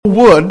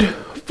Wood,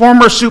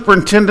 former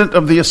superintendent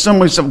of the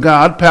Assemblies of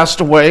God, passed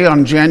away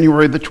on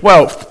January the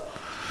 12th.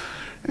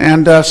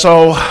 And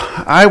so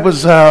I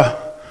was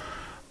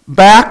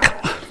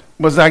back,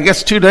 I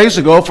guess 2 days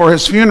ago, for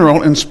his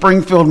funeral in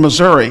Springfield,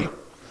 Missouri.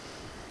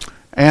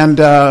 And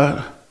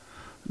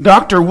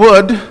Dr.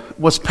 Wood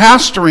was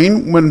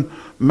pastoring when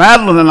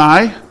Madeline and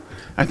I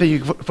think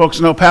you folks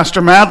know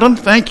Pastor Madeline.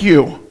 Thank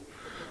you.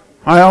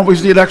 I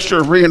always need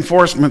extra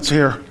reinforcements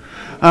here.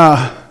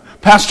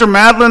 Pastor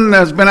Madeline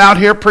has been out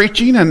here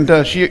preaching, and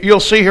you'll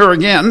see her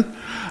again.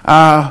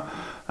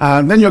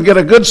 Then you'll get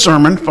a good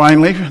sermon,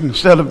 finally,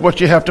 instead of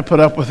what you have to put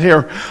up with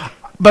here.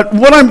 But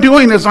what I'm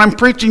doing is I'm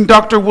preaching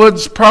Dr.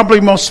 Wood's probably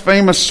most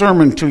famous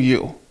sermon to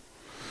you.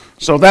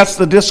 So that's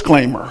the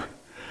disclaimer.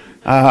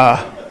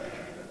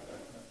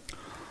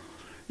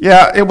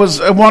 It was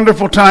a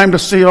wonderful time to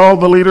see all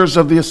the leaders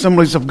of the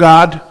Assemblies of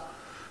God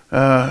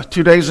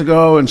 2 days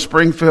ago in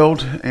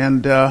Springfield,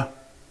 and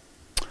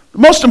the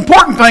most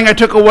important thing I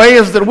took away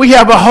is that we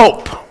have a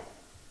hope.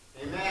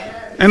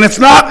 Amen. And it's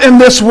not in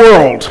this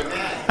world.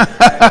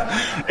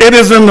 It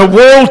is in the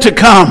world to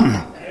come.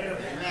 Amen.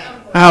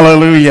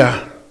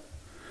 Hallelujah.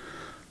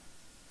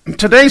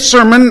 Today's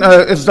sermon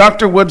is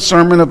Dr. Wood's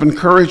sermon of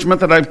encouragement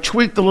that I've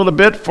tweaked a little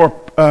bit for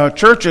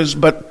churches,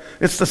 but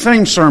it's the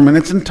same sermon.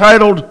 It's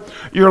entitled,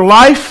 Your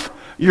Life,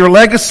 Your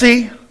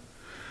Legacy.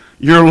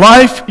 Your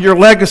Life, Your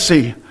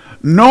Legacy.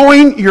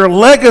 Knowing your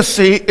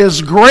legacy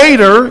is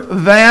greater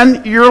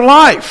than your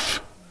life.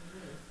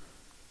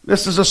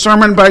 This is a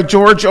sermon by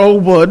George O.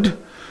 Wood,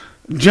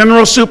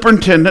 General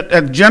Superintendent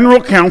at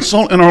General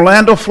Council in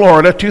Orlando,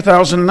 Florida,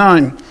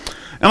 2009. And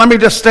let me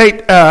just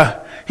state,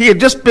 he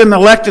had just been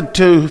elected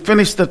to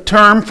finish the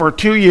term for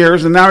 2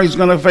 years, and now he's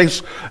going to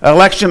face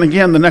election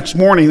again the next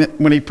morning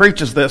when he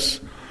preaches this.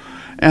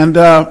 And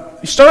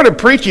he started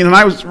preaching, and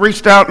I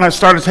reached out and I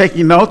started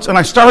taking notes, and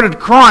I started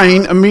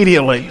crying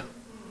immediately.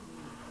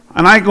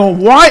 And I go,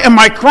 why am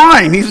I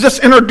crying? He's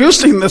just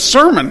introducing this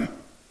sermon.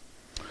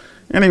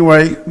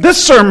 Anyway,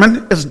 this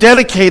sermon is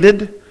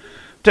dedicated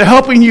to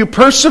helping you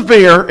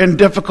persevere in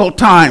difficult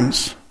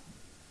times.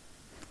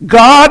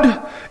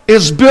 God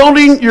is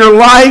building your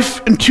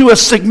life into a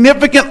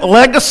significant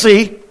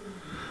legacy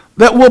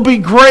that will be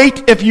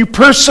great if you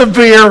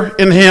persevere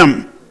in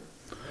Him.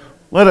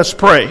 Let us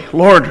pray.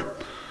 Lord,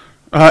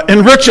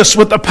 enrich us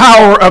with the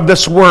power of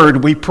this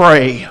word, we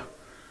pray.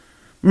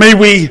 May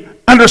we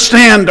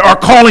understand our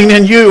calling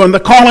in you and the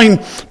calling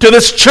to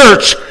this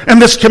church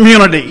and this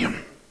community.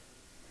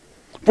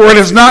 For it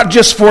is not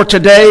just for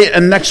today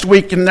and next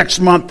week and next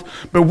month,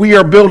 but we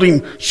are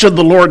building, should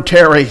the Lord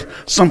tarry,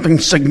 something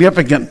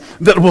significant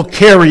that will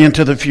carry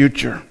into the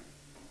future.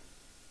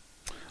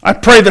 I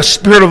pray the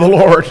Spirit of the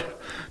Lord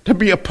to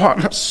be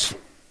upon us,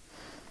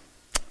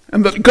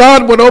 and that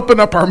God would open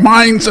up our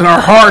minds and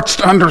our hearts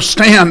to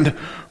understand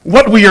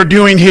what we are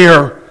doing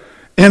here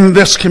in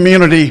this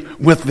community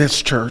with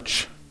this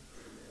church.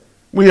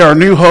 We are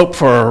New Hope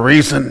for a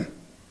reason.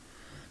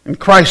 In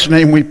Christ's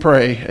name we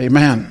pray.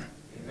 Amen.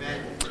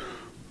 Amen.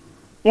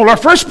 Well, our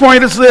first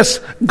point is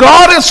this.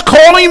 God is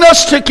calling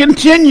us to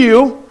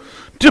continue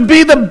to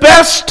be the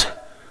best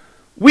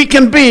we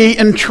can be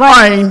in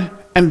trying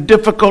and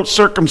difficult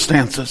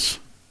circumstances.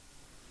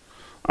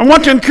 I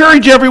want to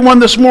encourage everyone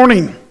this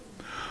morning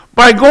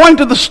by going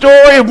to the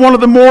story of one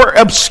of the more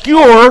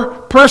obscure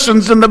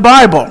persons in the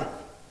Bible.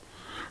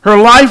 Her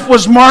life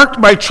was marked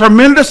by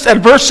tremendous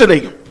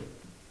adversity.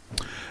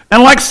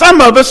 And like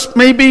some of us,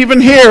 maybe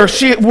even here,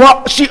 she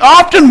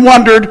often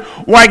wondered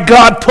why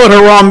God put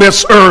her on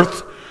this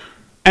earth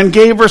and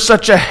gave her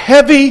such a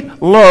heavy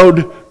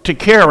load to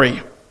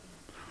carry.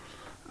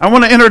 I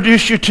want to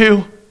introduce you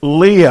to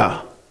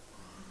Leah.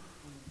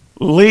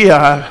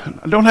 Leah.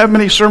 I don't have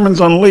many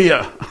sermons on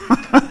Leah.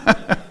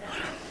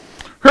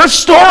 Her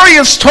story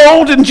is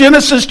told in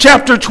Genesis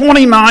chapter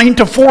 29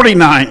 to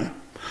 49.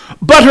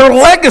 But her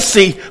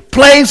legacy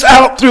plays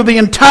out through the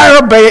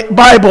entire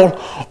Bible,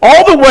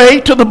 all the way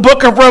to the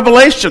book of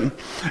Revelation.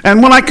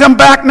 And when I come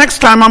back next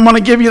time, I'm going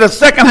to give you the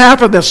second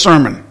half of this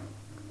sermon.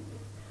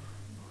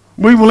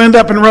 We will end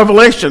up in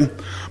Revelation.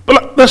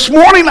 But this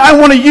morning, I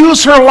want to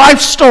use her life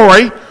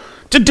story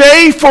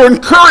today for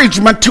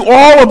encouragement to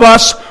all of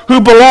us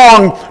who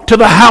belong to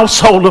the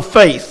household of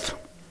faith.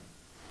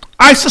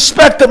 I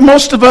suspect that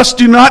most of us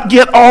do not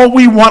get all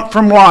we want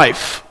from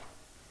life.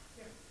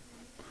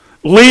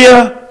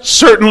 Leah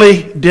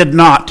certainly did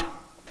not.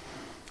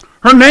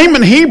 Her name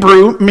in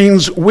Hebrew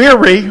means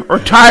weary or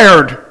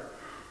tired.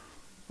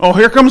 Oh,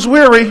 here comes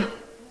weary.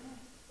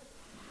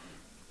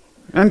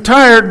 And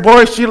tired.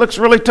 Boy, she looks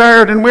really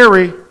tired and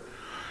weary.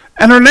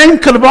 And her name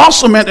could have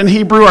also meant in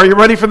Hebrew, are you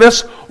ready for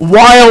this?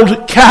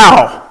 Wild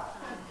cow.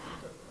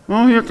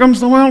 Oh, here comes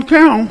the wild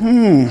cow.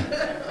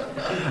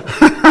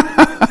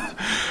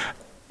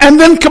 And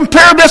then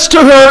compare this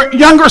to her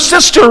younger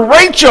sister,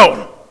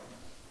 Rachel,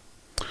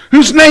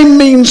 whose name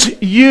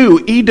means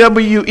ewe,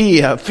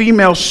 E-W-E, a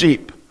female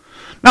sheep.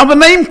 Now the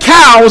name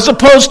cow as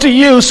opposed to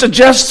ewe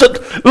suggests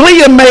that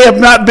Leah may have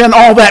not been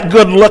all that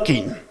good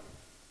looking.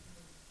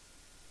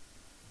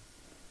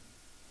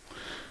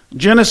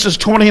 Genesis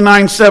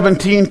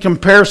 29:17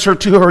 compares her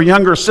to her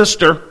younger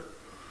sister,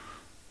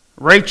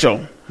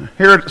 Rachel.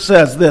 Here it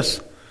says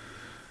this: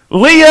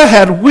 Leah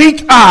had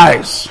weak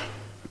eyes.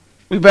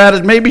 We've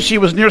added maybe she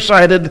was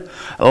nearsighted,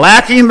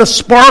 lacking the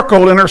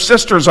sparkle in her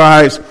sister's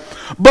eyes.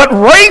 But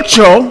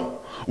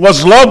Rachel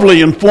was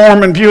lovely in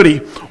form and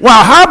beauty.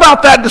 Wow, how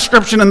about that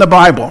description in the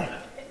Bible?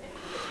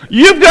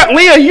 You've got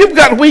Leah, you've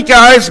got weak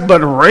eyes,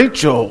 but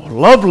Rachel,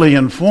 lovely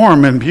in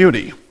form and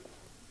beauty.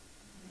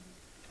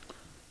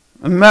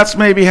 And that's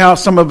maybe how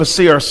some of us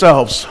see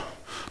ourselves.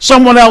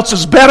 Someone else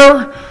is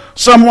better,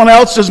 someone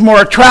else is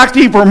more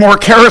attractive or more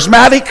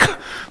charismatic,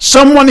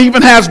 someone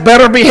even has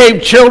better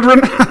behaved children,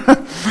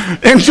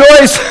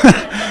 enjoys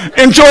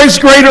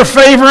greater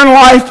favor in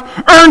life,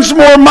 earns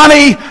more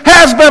money,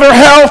 has better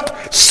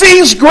health,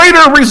 sees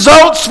greater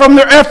results from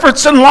their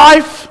efforts in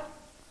life.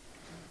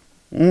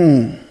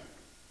 On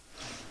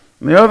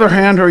the other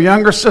hand, her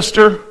younger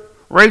sister,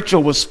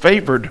 Rachel, was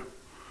favored.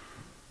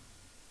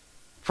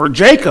 For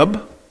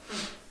Jacob,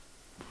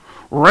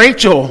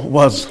 Rachel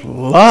was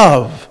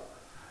love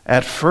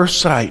at first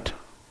sight.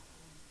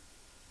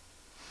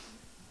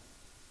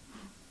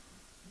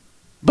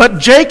 But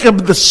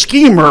Jacob, the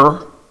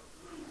schemer,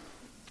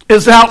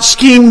 is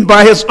out-schemed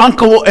by his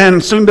uncle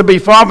and soon-to-be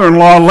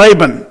father-in-law,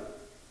 Laban.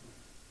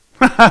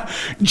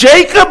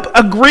 Jacob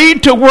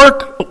agreed to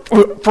work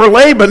for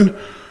Laban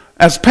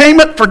as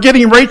payment for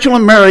getting Rachel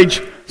in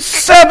marriage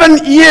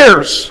 7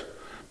 years.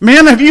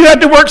 Men, have you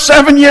had to work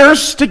 7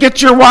 years to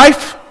get your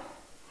wife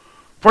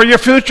for your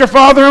future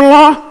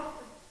father-in-law?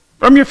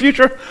 From your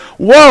future?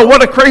 Whoa,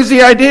 what a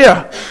crazy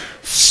idea.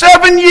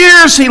 7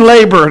 years he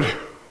labored.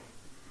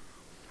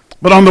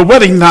 But on the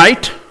wedding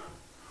night,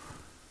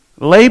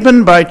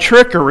 Laban, by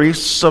trickery,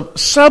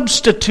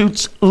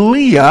 substitutes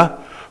Leah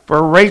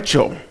for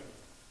Rachel,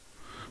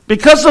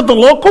 because of the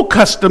local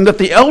custom that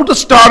the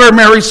eldest daughter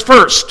marries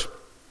first.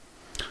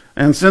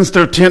 And since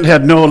their tent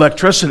had no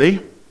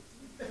electricity,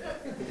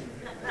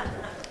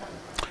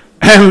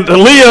 and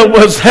Leah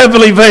was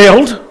heavily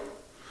veiled,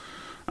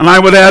 and I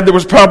would add there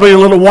was probably a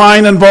little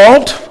wine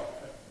involved,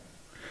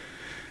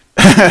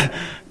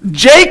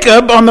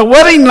 Jacob, on the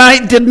wedding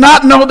night, did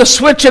not know the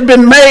switch had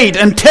been made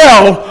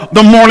until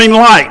the morning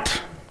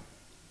light.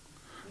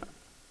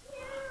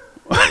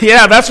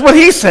 Yeah, that's what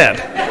he said.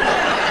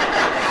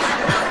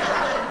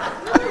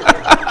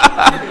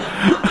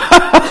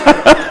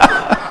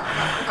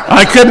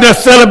 I couldn't have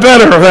said it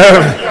better.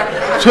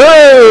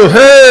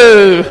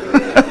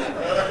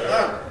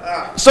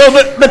 So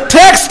the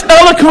text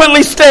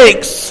eloquently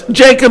states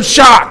Jacob's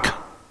shock.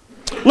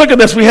 Look at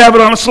this. We have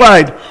it on a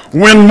slide.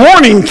 When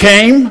morning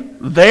came,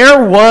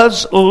 there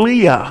was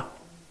Leah.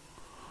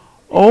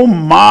 Oh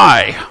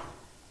my.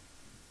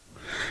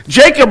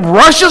 Jacob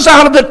rushes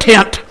out of the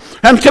tent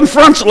and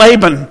confronts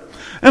Laban.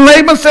 And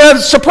Laban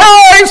says,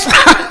 surprise!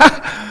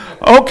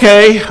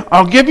 Okay,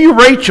 I'll give you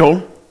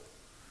Rachel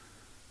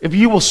if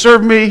you will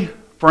serve me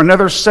for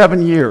another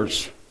 7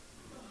 years.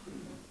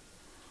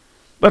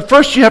 But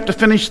first you have to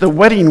finish the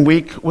wedding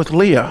week with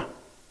Leah.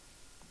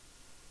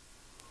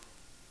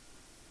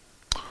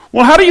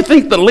 Well, how do you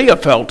think that Leah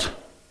felt?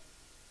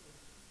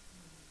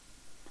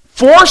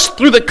 Forced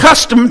through the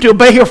custom to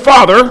obey her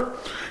father,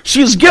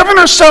 she's given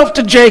herself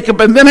to Jacob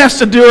and then has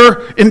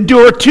to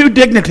endure two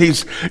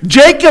dignities.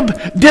 Jacob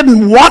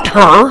didn't want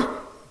her,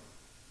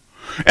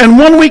 and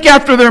 1 week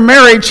after their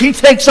marriage, he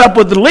takes up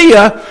with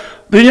Leah,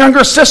 the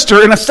younger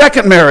sister, in a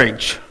second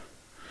marriage.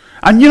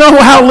 And you know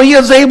how Leah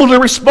is able to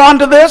respond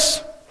to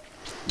this?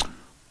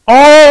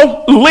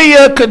 All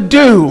Leah could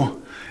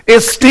do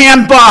is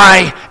stand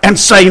by and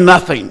say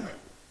nothing.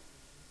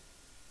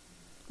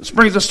 This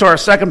brings us to our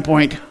second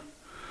point.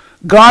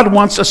 God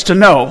wants us to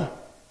know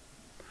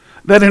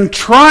that in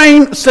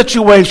trying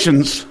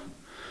situations,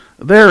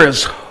 there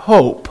is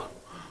hope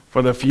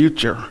for the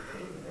future.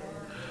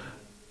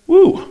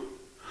 Woo.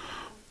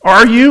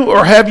 Are you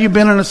or have you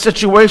been in a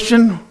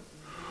situation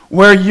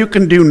where you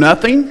can do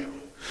nothing?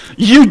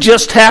 You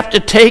just have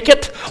to take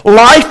it.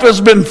 Life has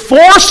been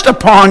forced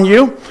upon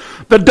you.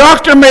 The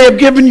doctor may have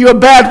given you a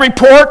bad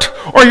report,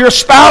 or your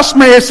spouse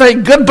may say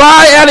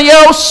goodbye,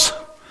 adios.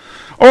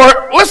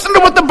 Or listen to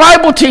what the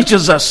Bible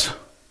teaches us.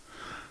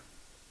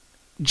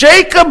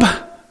 Jacob,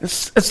 it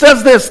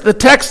says this, the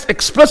text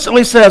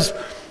explicitly says,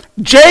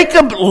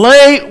 Jacob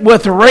lay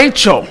with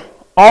Rachel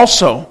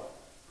also,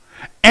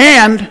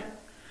 and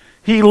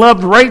he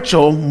loved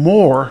Rachel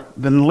more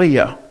than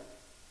Leah.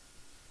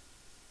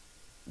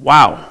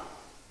 Wow.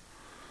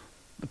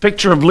 The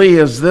picture of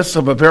Leah is this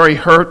of a very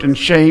hurt and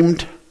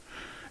shamed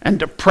and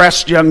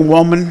depressed young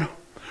woman,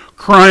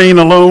 crying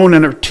alone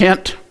in her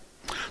tent,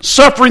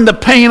 suffering the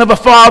pain of a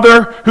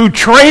father who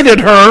traded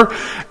her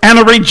and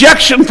a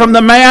rejection from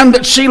the man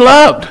that she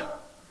loved.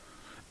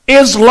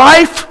 Is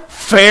life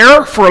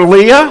fair for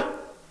Leah?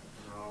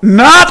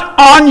 Not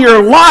on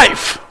your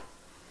life.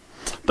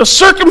 The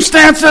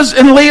circumstances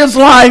in Leah's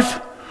life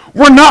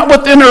were not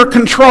within her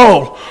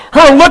control.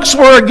 Her looks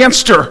were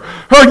against her.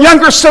 Her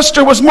younger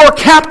sister was more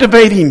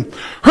captivating.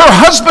 Her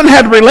husband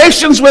had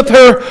relations with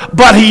her,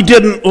 but he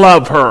didn't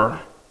love her.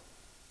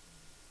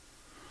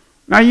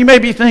 Now you may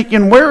be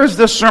thinking, where is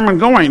this sermon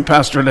going,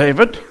 Pastor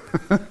David?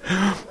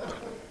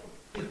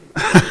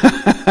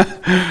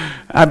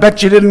 I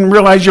bet you didn't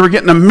realize you were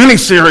getting a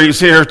mini-series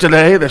here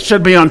today that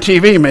should be on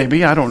TV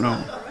maybe, I don't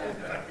know.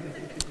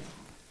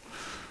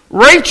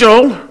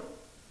 Rachel,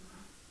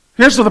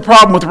 here's the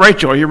problem with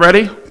Rachel. Are you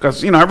ready?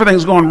 Because,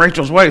 everything's going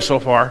Rachel's way so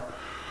far.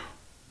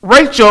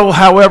 Rachel,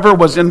 however,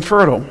 was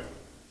infertile.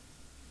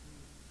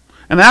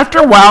 And after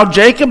a while,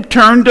 Jacob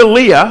turned to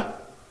Leah,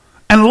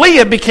 and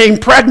Leah became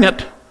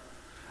pregnant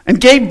and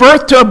gave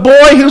birth to a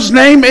boy whose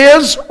name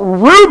is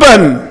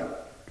Reuben.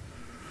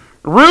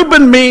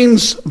 Reuben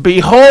means,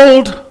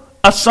 behold,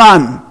 a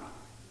son.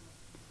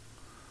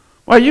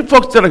 Well, you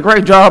folks did a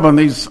great job on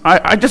these.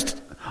 I just,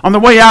 on the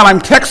way out, I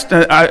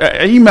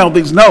emailed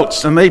these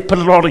notes, and they put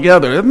it all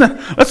together.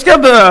 Let's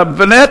give the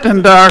Vanette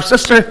and our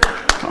sister,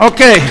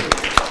 okay,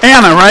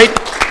 Anna, right?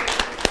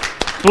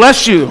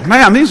 Bless you.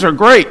 Man, these are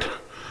great.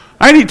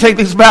 I need to take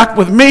these back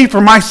with me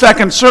for my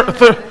second,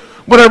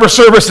 whatever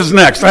service is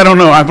next. I don't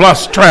know. I've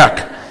lost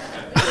track.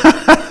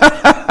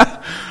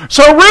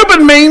 So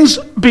Reuben means,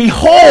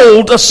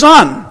 behold, a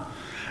son.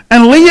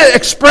 And Leah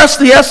expressed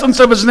the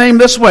essence of his name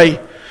this way: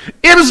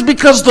 it is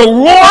because the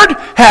Lord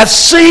has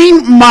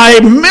seen my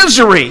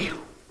misery.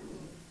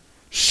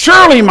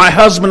 Surely my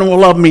husband will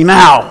love me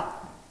now.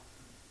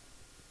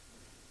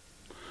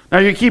 Now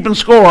you're keeping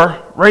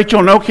score.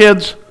 Rachel, no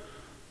kids.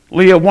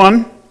 Leah,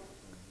 1.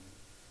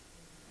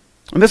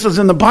 And this is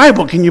in the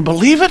Bible. Can you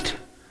believe it?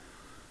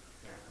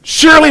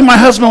 Surely my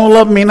husband will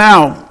love me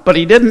now. But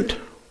he didn't.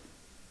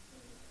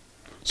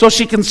 So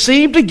she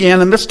conceived again,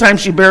 and this time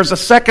she bears a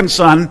second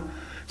son,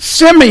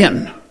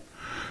 Simeon,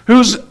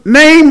 whose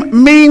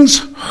name means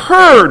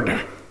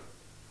heard.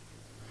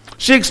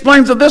 She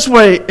explains it this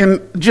way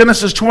in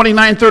Genesis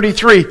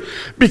 29:33.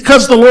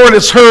 Because the Lord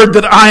has heard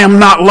that I am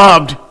not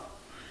loved,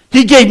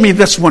 he gave me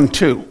this one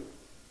too.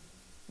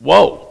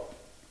 Whoa.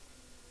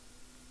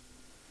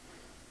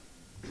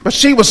 But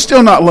she was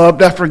still not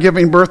loved after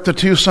giving birth to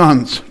 2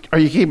 sons. Are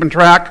you keeping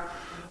track?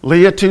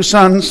 Leah, 2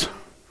 sons.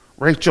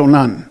 Rachel,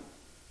 none.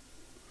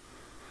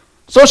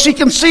 So she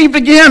conceived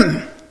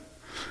again.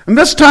 And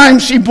this time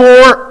she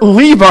bore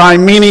Levi,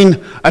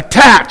 meaning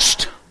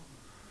attached.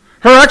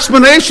 Her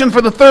explanation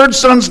for the 3rd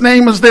son's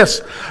name is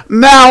this: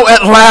 now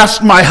at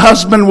last my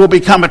husband will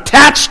become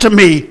attached to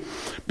me,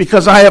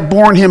 because I have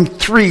borne him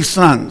 3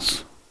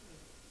 sons.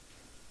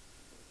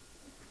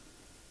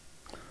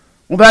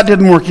 Well, that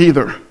didn't work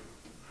either.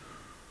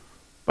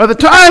 By the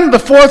time the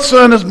 4th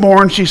son is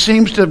born, she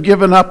seems to have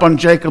given up on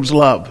Jacob's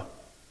love.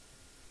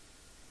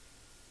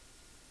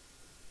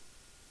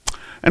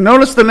 And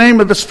notice the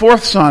name of this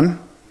 4th son.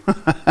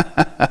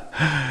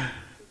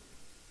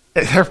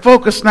 Her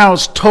focus now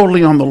is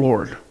totally on the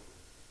Lord.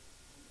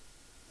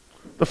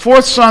 The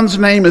 4th son's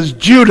name is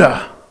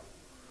Judah,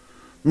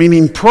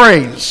 meaning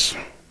praise.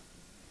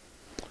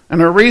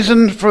 And her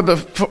reason for the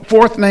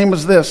 4th name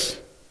is this.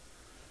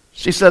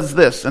 She says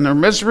this: in her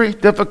misery,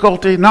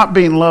 difficulty, not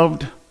being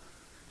loved,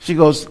 she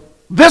goes,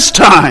 this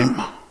time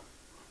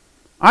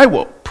I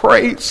will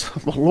praise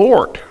the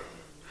Lord.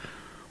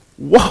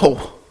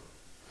 Whoa.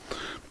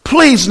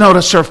 Please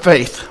notice her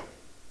faith.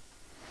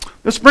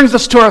 This brings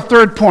us to our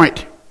 3rd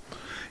point.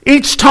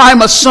 Each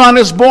time a son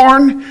is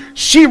born,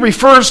 she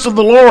refers to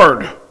the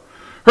Lord.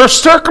 Her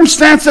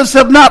circumstances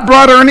have not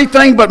brought her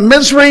anything but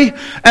misery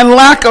and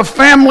lack of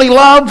family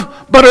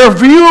love, but her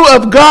view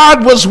of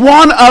God was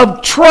one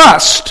of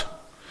trust.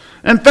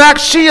 In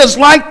fact, she is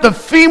like the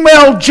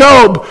female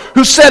Job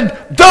who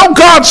said, though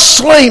God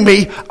slay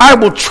me, I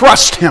will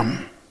trust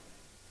him.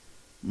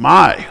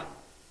 My.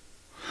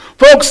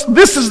 Folks,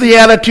 this is the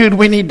attitude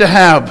we need to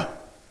have.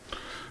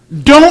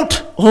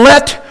 Don't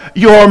let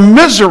your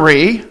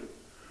misery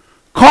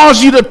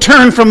cause you to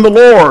turn from the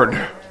Lord.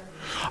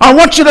 I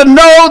want you to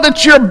know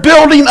that you're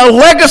building a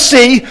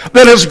legacy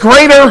that is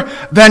greater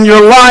than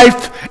your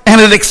life,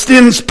 and it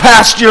extends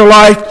past your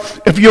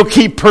life if you'll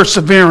keep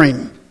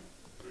persevering.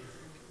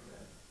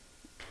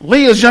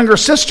 Leah's younger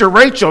sister,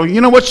 Rachel,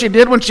 you know what she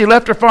did when she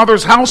left her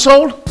father's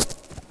household?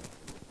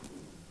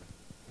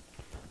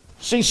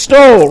 She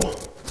stole.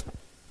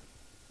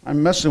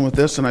 I'm messing with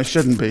this and I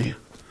shouldn't be.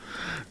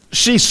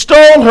 She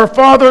stole her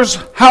father's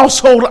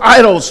household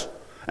idols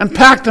and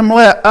packed them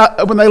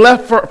when they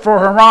left for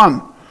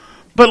Haran.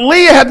 But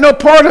Leah had no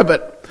part of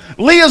it.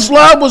 Leah's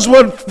love was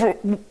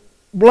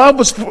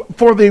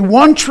for the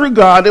one true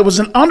God. It was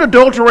an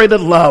unadulterated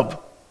love.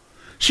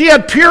 She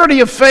had purity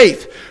of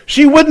faith.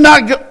 She would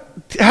not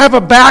have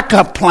a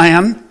backup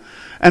plan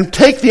and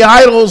take the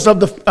idols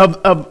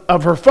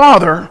of her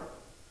father.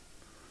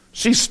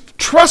 She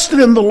trusted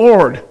in the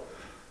Lord.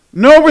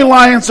 No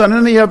reliance on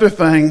any other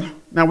thing.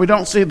 Now, we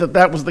don't see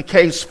that was the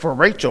case for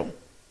Rachel.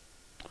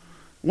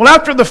 Well,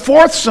 after the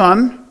 4th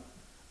son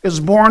is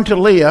born to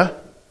Leah,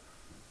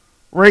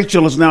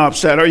 Rachel is now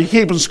upset. Are you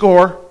keeping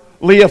score?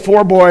 Leah,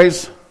 4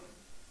 boys.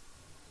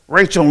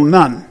 Rachel,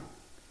 none.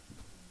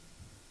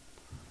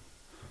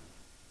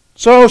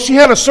 So she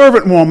had a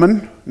servant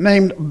woman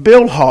named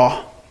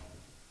Bilhah.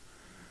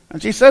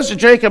 And she says to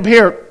Jacob,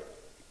 here,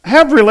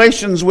 have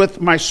relations with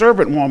my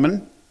servant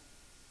woman.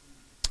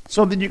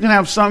 so that you can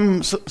have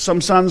some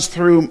sons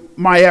through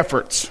my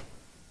efforts.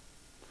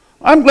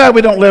 I'm glad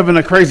we don't live in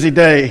a crazy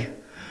day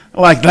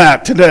like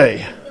that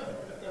today.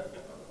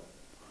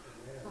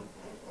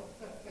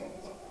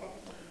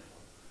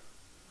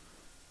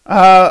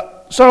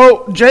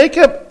 So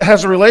Jacob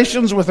has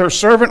relations with her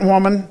servant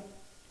woman,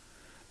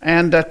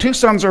 and 2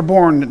 sons are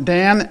born,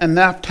 Dan and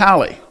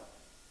Naphtali.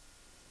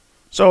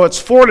 So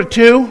it's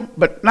 4-2,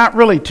 but not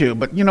really 2,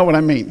 but you know what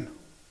I mean.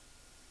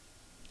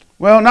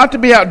 Well, not to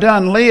be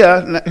outdone,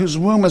 Leah, whose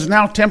womb is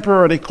now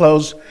temporarily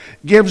closed,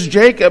 gives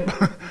Jacob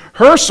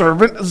her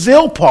servant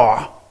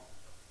Zilpah.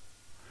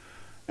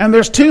 And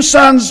there's 2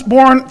 sons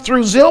born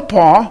through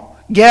Zilpah,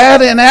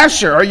 Gad and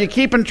Asher. Are you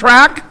keeping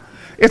track?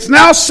 It's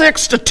now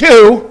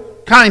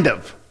 6-2, kind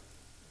of.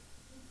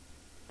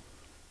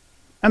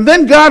 And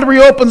then God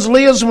reopens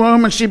Leah's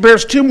womb, and she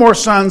bears 2 more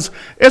sons,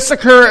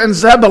 Issachar and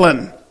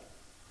Zebulun,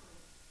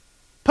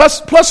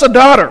 plus a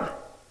daughter.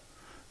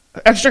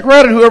 Extra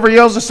credit, whoever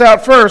yells this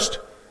out first.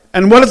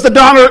 And what is the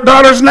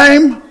daughter's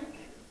name?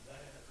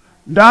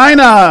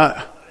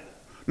 Dinah.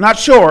 Not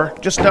sure,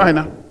 just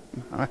Dinah.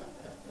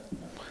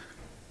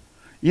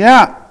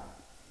 Yeah.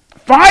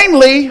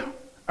 Finally,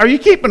 are you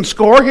keeping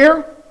score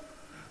here?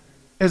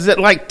 Is it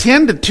like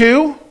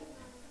 10-2?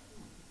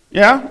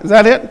 Yeah, is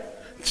that it?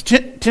 It's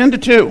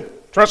 10-2.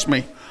 Trust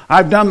me,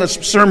 I've done this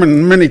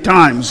sermon many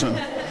times. And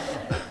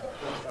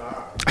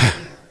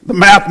the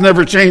math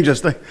never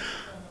changes.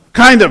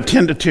 Kind of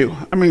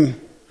 10-2. I mean,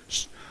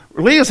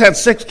 Leah's had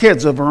 6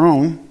 kids of her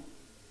own.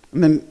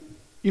 And then,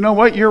 you know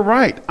what? You're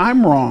right.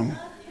 I'm wrong.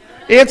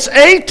 It's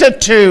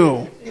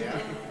 8-2.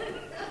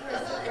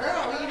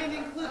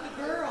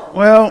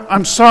 Well,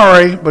 I'm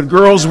sorry, but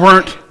girls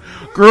weren't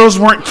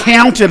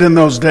counted in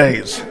those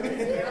days.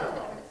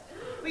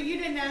 But you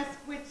didn't ask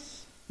which.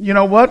 You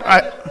know what?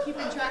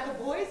 Keeping track of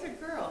boys or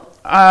girls?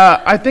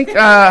 I think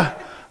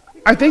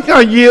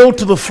I'll yield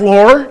to the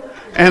floor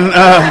and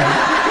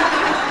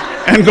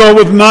go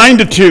with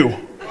 9-2.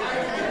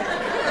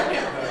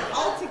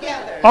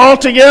 All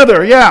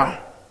together, yeah.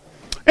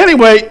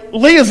 Anyway,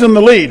 Leah's in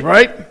the lead,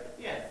 right?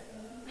 Yes.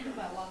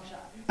 By a long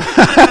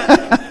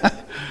shot.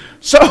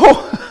 So,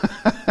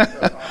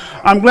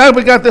 I'm glad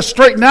we got this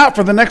straightened out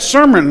for the next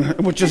sermon,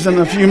 which is in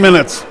a few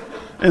minutes,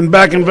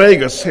 back in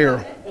Vegas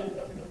here.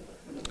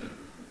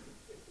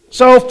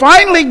 So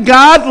finally,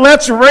 God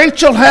lets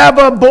Rachel have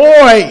a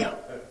boy.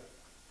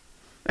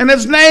 And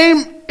his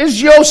name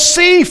is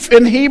Yosef,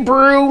 in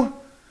Hebrew,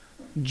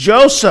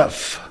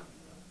 Joseph.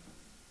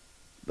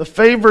 The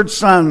favored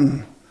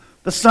son,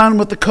 the son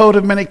with the coat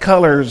of many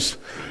colors,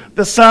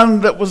 the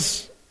son that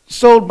was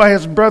sold by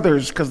his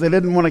brothers because they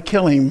didn't want to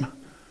kill him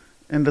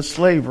into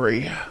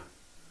slavery.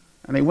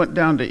 And he went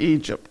down to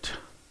Egypt.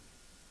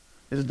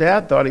 His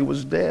dad thought he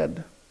was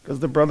dead because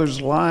the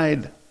brothers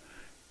lied.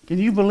 Can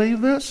you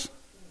believe this?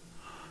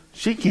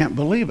 She can't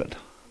believe it.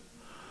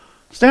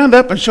 Stand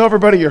up and show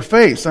everybody your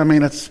face. I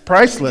mean, it's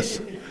priceless.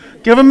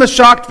 Give them the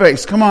shocked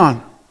face. Come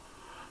on.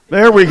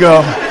 There we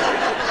go.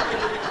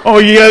 Oh,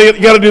 you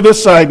got to do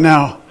this side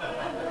now.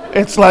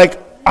 It's like,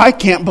 I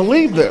can't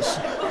believe this.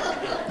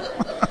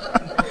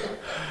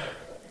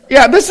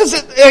 Yeah, this is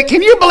it.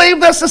 Can you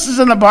believe this? This is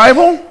in the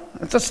Bible.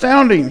 It's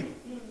astounding.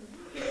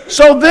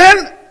 So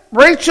then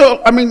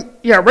Rachel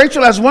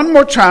has one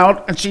more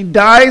child, and she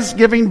dies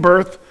giving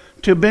birth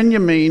to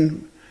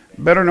Benjamin,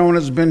 better known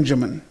as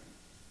Benjamin.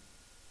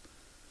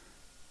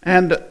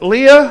 And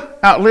Leah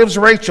outlives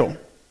Rachel.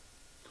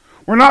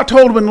 We're not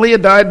told when Leah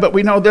died, but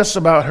we know this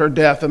about her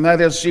death, and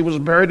that is she was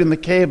buried in the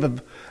cave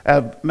of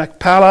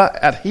Machpelah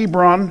at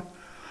Hebron,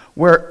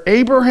 where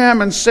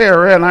Abraham and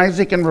Sarah and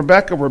Isaac and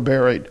Rebekah were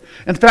buried.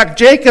 In fact,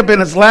 Jacob, in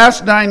his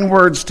last 9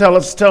 words,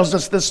 tells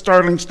us this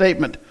startling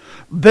statement: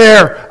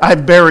 "There I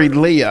buried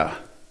Leah."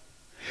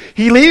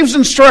 He leaves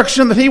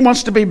instruction that he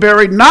wants to be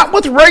buried not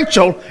with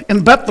Rachel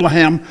in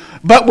Bethlehem,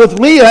 but with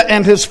Leah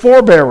and his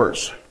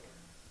forebearers.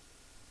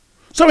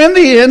 So in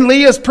the end,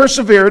 Leah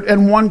persevered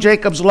and won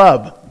Jacob's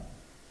love.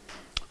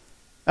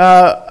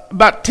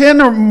 About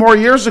 10 or more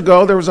years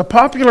ago, there was a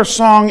popular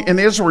song in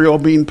Israel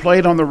being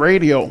played on the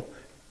radio.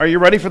 Are you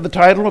ready for the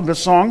title of this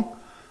song?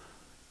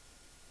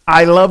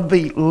 I Love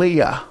Thee,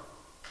 Leah.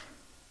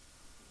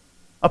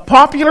 A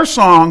popular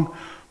song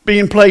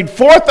being played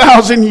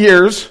 4,000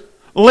 years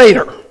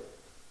later.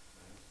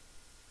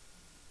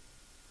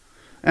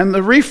 And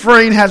the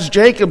refrain has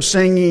Jacob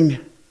singing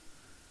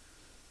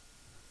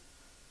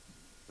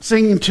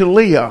to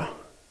Leah,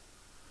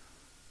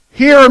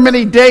 "Here are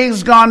many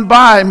days gone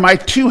by, my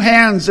 2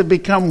 hands have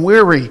become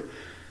weary,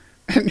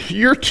 and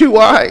your 2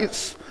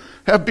 eyes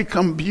have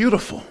become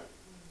beautiful,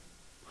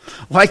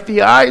 like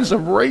the eyes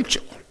of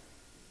Rachel.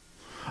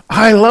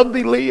 I love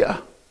thee,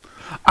 Leah.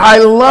 I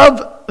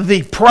love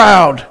thee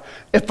proud.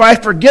 If I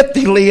forget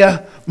thee,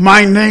 Leah,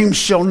 my name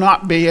shall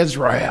not be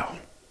Israel."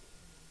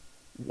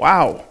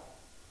 Wow.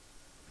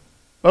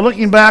 But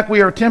looking back,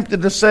 we are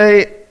tempted to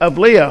say of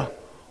Leah,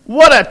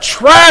 what a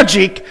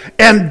tragic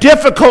and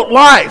difficult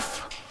life.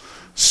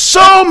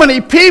 So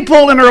many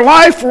people in her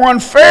life were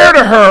unfair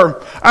to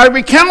her. I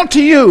recount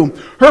to you,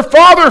 her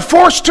father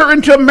forced her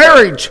into a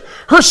marriage.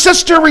 Her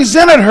sister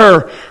resented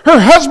her. Her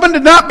husband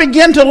did not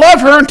begin to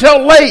love her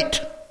until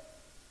late.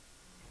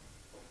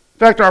 In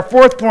fact, our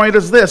fourth point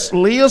is this.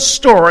 Leah's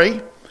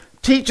story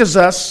teaches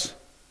us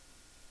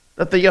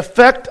that the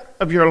effect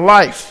of your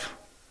life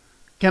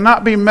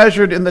cannot be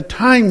measured in the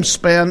time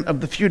span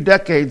of the few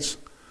decades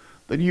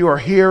that you are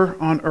here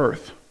on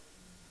earth.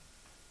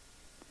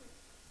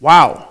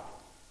 Wow.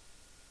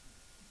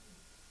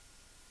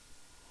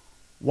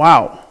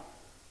 Wow.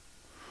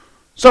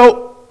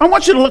 So, I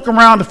want you to look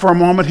around for a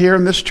moment here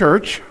in this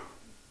church.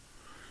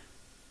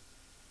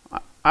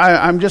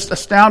 I'm just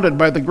astounded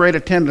by the great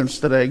attendance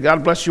today.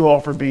 God bless you all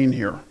for being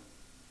here.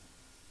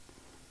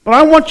 But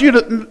I want you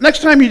to,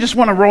 next time you just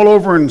want to roll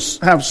over and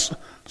have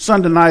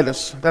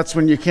Sunday-nitis, that's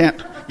when you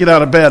can't get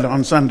out of bed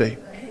on Sunday.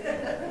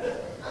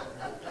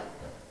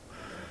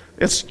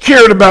 It's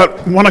cured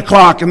about 1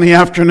 o'clock in the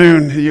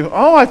afternoon.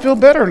 I feel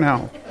better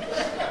now.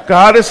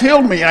 God has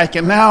healed me. I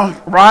can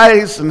now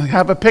rise and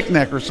have a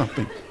picnic or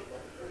something.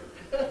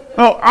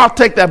 Oh, I'll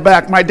take that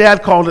back. My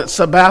dad called it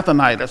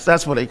Sabbathinitis.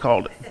 That's what he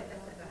called it.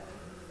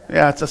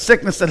 Yeah, it's a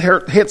sickness that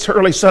hits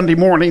early Sunday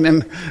morning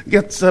and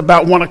gets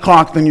about 1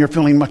 o'clock, then you're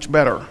feeling much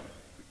better.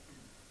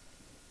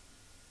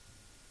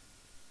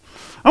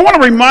 I want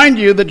to remind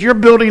you that you're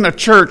building a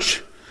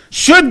church,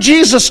 should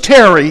Jesus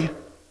tarry,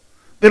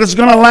 that is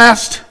going to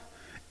last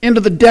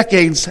into the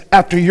decades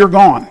after you're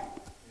gone.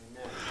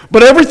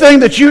 But everything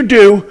that you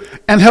do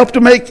and help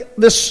to make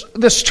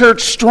this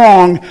church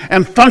strong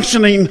and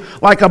functioning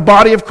like a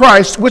body of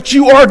Christ, which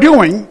you are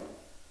doing,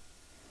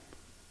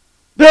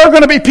 there are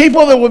going to be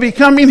people that will be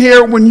coming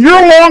here when you're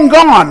long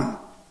gone.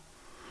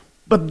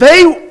 But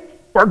they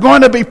are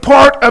going to be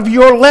part of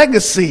your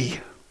legacy.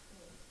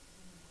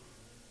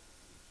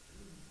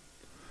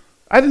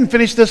 I didn't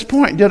finish this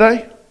point, did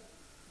I?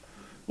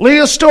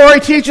 Leah's story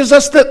teaches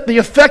us that the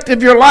effect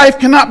of your life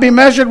cannot be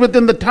measured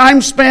within the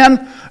time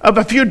span of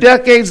a few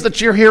decades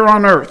that you're here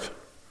on earth.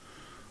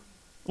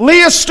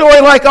 Leah's story,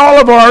 like all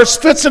of ours,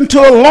 fits into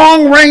a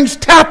long-range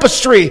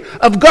tapestry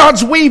of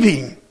God's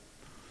weaving.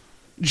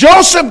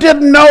 Joseph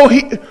didn't know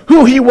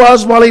who he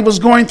was while he was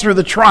going through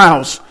the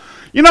trials.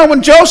 You know,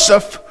 when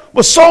Joseph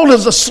was sold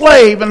as a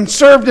slave and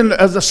served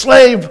as a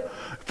slave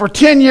for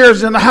 10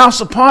 years in the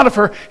house of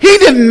Potiphar, he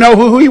didn't know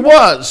who he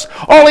was.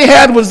 All he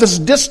had was this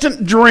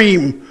distant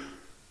dream,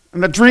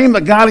 and the dream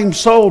that got him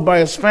sold by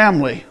his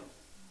family.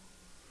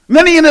 And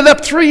then he ended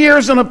up 3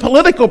 years in a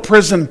political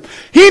prison.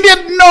 He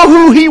didn't know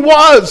who he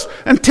was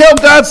until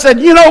God said,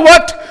 you know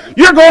what?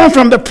 You're going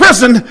from the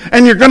prison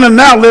and you're going to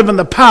now live in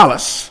the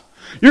palace.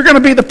 You're going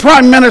to be the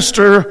prime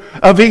minister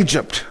of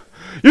Egypt.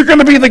 You're going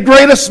to be the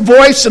greatest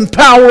voice and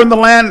power in the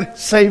land,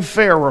 save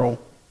Pharaoh.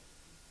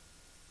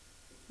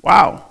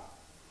 Wow.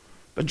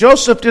 But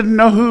Joseph didn't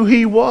know who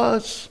he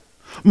was.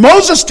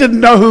 Moses didn't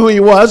know who he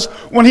was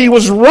when he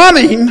was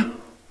running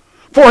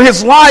for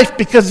his life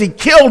because he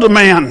killed a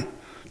man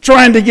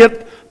trying to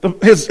get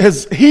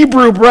his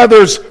Hebrew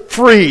brothers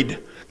freed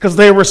because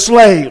they were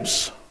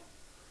slaves.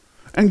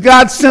 And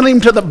God sent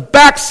him to the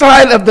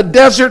backside of the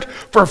desert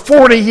for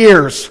 40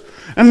 years.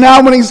 And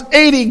now when he's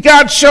 80,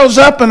 God shows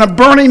up in a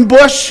burning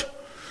bush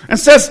and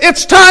says,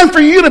 it's time for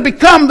you to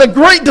become the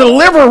great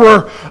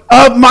deliverer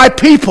of my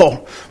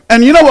people.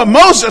 And you know what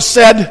Moses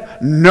said?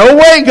 No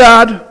way,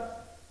 God.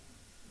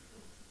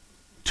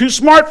 Too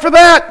smart for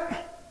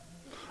that.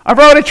 I've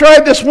already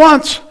tried this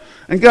once.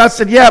 And God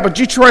said, yeah, but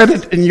you tried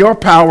it in your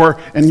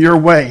power and your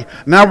way.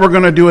 Now we're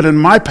going to do it in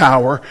my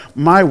power,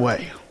 my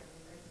way.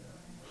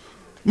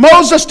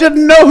 Moses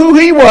didn't know who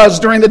he was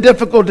during the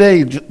difficult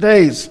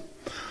days.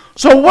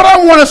 So what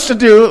I want us to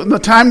do in the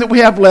time that we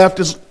have left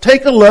is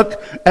take a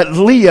look at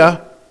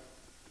Leah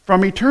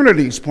from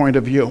eternity's point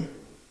of view.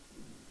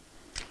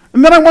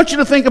 And then I want you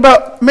to think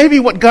about maybe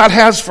what God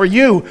has for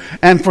you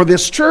and for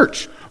this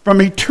church from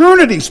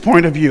eternity's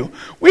point of view.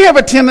 We have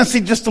a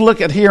tendency just to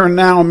look at here and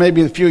now and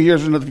maybe a few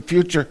years into the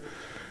future.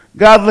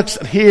 God looks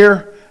at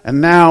here and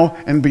now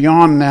and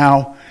beyond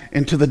now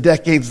into the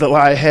decades that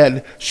lie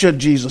ahead should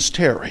Jesus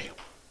tarry.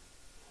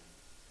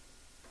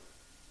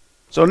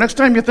 So next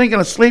time you're thinking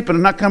of sleeping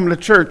and not coming to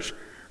church,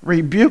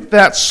 rebuke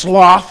that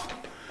sloth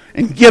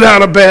and get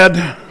out of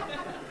bed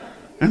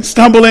and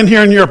stumble in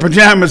here in your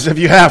pajamas if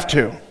you have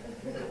to.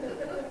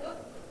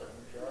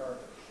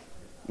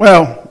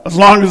 Well, as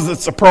long as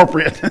it's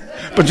appropriate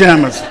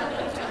pajamas.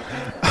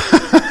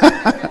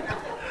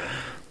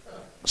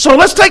 So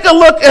let's take a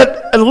look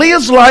at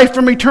Leah's life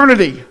from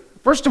eternity.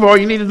 First of all,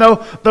 you need to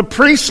know the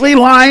priestly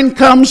line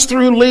comes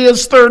through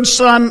Leah's third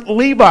son,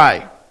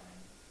 Levi.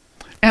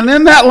 And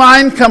in that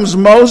line comes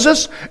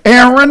Moses,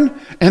 Aaron,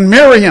 and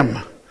Miriam.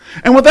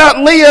 And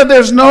without Leah,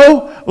 there's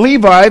no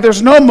Levi,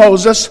 there's no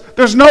Moses,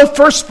 there's no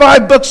first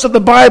 5 books of the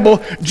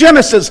Bible,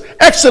 Genesis,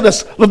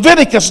 Exodus,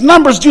 Leviticus,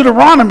 Numbers,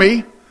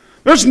 Deuteronomy.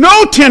 There's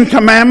no 10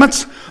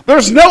 Commandments,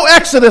 there's no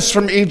Exodus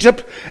from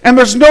Egypt, and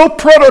there's no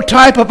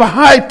prototype of a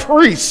high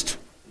priest,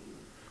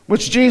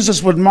 which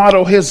Jesus would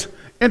model his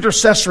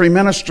intercessory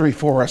ministry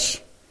for us.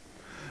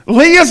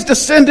 Leah's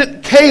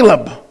descendant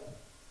Caleb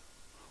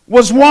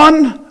was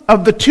one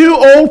of the two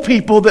old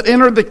people that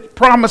entered the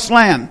promised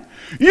land.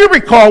 You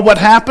recall what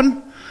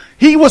happened.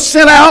 He was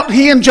sent out,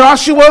 he and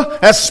Joshua,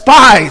 as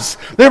spies.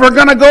 They were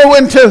going to go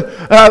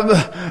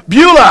into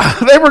Beulah.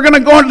 They were going to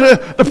go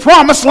into the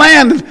promised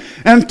land.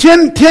 And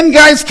 10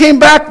 guys came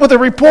back with a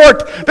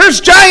report.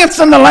 There's giants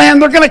in the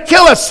land. They're going to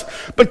kill us.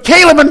 But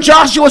Caleb and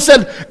Joshua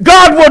said,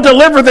 God will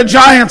deliver the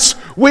giants.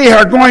 We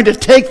are going to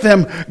take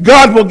them.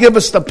 God will give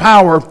us the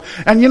power.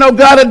 And you know,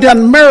 God had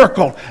done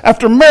miracle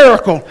after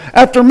miracle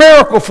after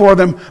miracle for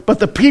them. But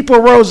the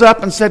people rose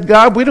up and said,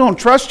 God, we don't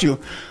trust you.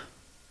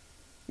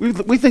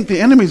 We think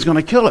the enemy's going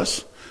to kill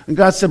us. And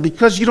God said,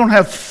 because you don't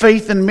have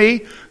faith in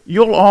me,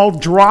 you'll all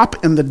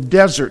drop in the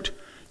desert.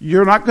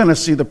 You're not going to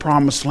see the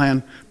promised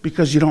land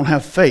because you don't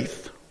have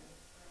faith.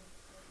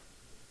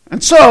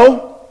 And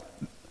so,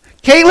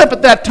 Caleb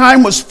at that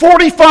time was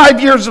 45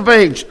 years of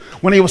age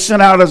when he was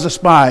sent out as a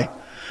spy.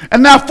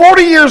 And now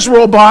 40 years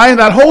roll by and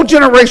that whole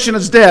generation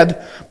is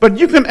dead. But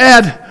you can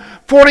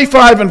add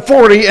 45 and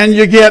 40 and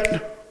you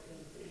get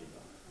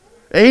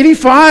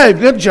 85.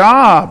 Good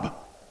job.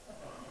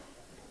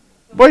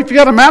 Boy, if you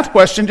got a math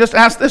question, just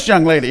ask this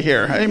young lady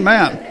here.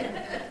 Amen.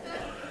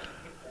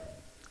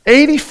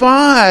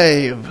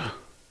 85.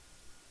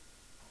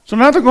 So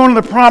now they're going to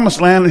the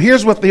promised land, and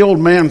here's what the old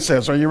man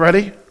says. Are you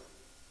ready?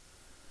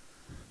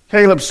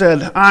 Caleb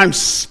said, I'm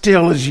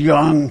still as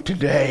young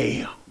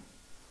today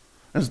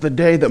as the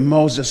day that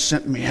Moses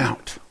sent me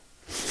out.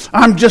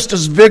 I'm just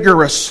as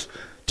vigorous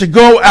to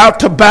go out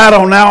to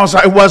battle now as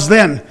I was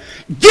then.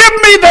 Give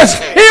me this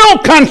hill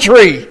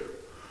country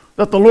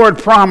that the Lord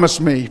promised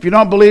me. If you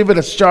don't believe it,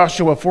 it's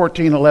Joshua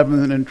 14,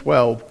 11, and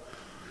 12.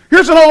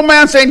 Here's an old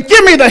man saying,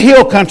 give me the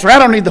hill country. I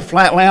don't need the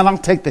flat land. I'll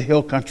take the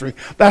hill country.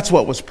 That's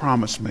what was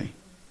promised me.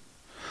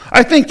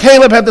 I think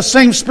Caleb had the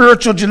same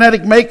spiritual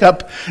genetic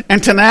makeup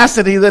and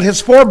tenacity that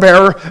his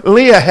forebearer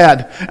Leah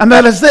had. And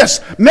that is this: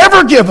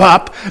 never give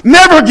up,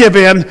 never give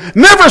in,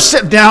 never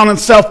sit down in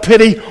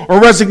self-pity or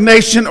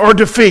resignation or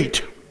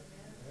defeat.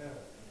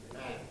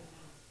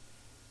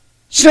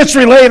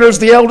 Century later, as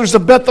the elders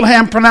of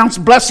Bethlehem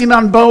pronounced blessing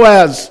on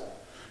Boaz,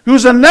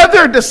 who's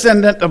another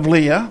descendant of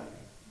Leah.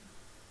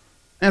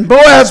 And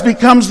Boaz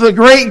becomes the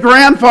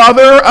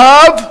great-grandfather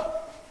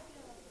of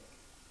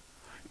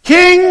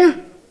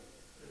King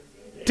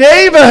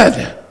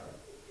David.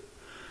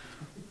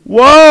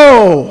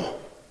 Whoa.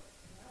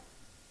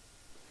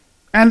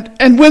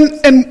 And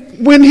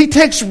when he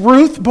takes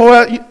Ruth,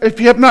 Boaz,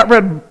 if you have not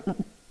read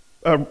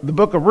the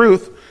book of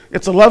Ruth,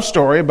 it's a love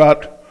story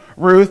about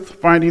Ruth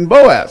finding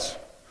Boaz.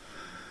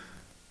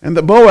 And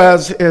that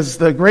Boaz is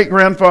the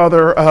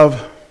great-grandfather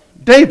of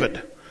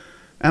David.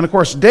 And of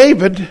course,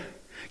 David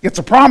gets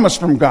a promise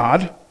from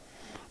God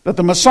that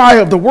the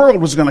Messiah of the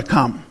world was going to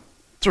come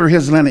through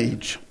his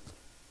lineage.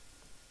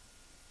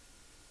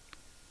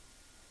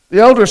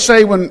 The elders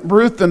say when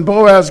Ruth and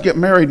Boaz get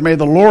married, may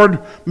the Lord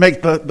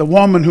make the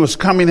woman who is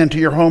coming into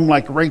your home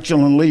like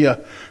Rachel and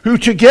Leah, who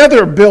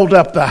together build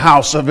up the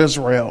house of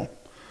Israel.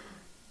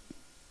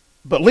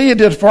 But Leah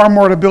did far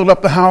more to build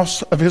up the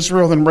house of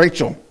Israel than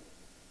Rachel.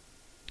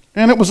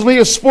 And it was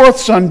Leah's fourth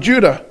son,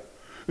 Judah,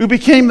 who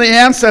became the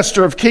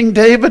ancestor of King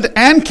David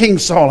and King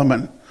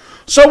Solomon.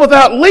 So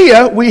without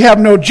Leah, we have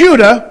no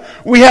Judah,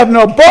 we have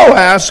no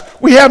Boaz,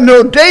 we have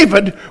no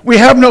David, we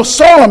have no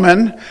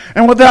Solomon.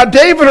 And without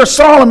David or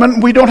Solomon,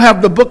 we don't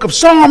have the book of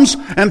Psalms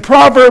and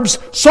Proverbs,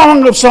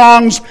 Song of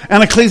Songs,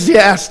 and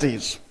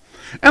Ecclesiastes.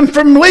 And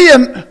from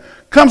Leah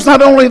comes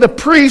not only the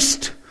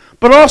priest,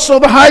 but also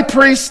the high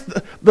priest,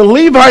 the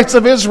Levites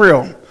of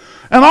Israel.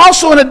 And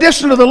also in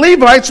addition to the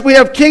Levites, we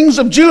have kings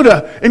of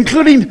Judah,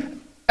 including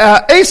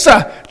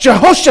Asa,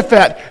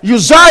 Jehoshaphat,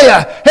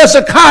 Uzziah,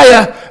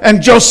 Hezekiah,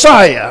 and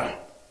Josiah.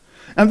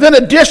 And then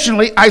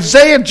additionally,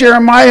 Isaiah,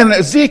 Jeremiah, and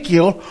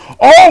Ezekiel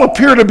all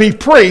appear to be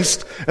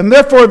priests, and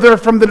therefore they're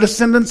from the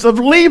descendants of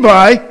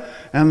Levi.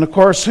 And of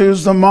course,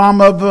 who's the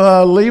mom of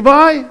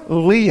Levi?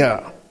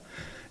 Leah.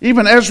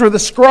 Even Ezra the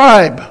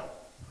scribe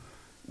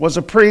was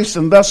a priest,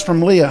 and thus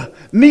from Leah.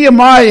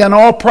 Nehemiah, in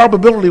all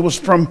probability, was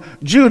from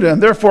Judah,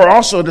 and therefore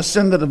also a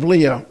descendant of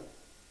Leah.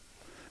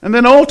 And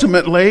then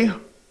ultimately,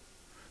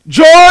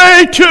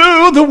 joy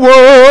to the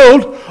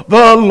world,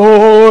 the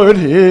Lord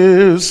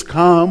is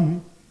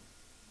come.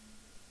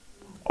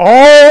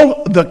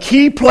 All the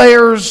key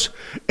players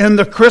in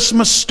the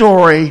Christmas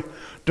story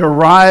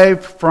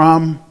derive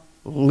from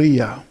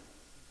Leah.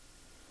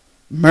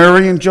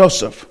 Mary and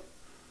Joseph,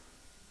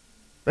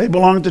 they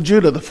belong to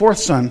Judah, the fourth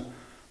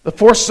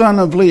son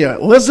of Leah.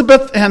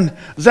 Elizabeth and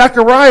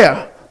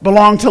Zechariah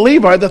belong to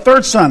Levi, the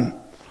third son.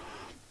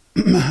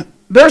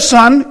 Their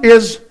son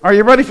is, are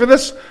you ready for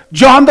this?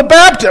 John the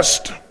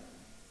Baptist,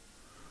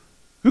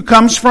 who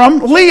comes from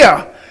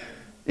Leah.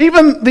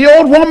 Even the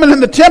old woman in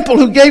the temple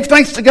who gave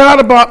thanks to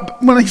God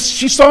about when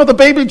she saw the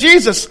baby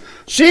Jesus,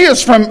 she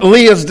is from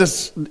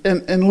Leah's,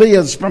 and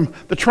Leah's from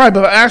the tribe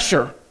of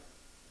Asher.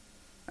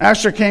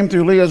 Asher came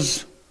through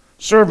Leah's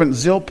servant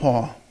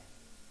Zilpah.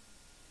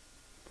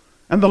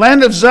 And the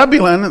land of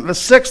Zebulun, the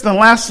sixth and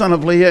last son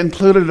of Leah,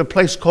 included a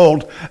place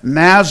called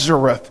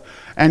Nazareth.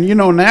 And you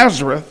know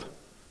Nazareth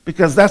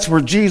because that's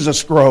where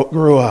Jesus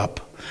grew up.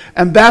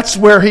 And that's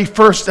where he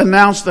first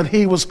announced that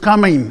he was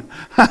coming.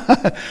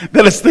 That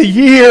it's the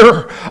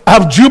year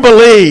of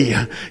Jubilee.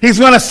 He's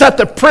going to set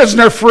the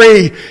prisoner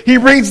free. He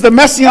reads the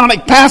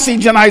messianic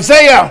passage in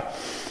Isaiah.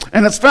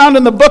 And it's found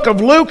in the book of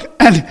Luke.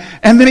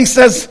 And then he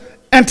says,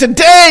 and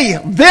today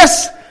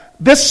this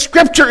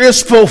scripture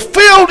is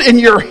fulfilled in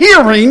your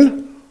hearing.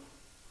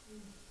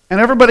 And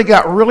everybody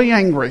got really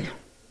angry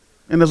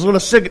in his little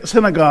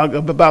synagogue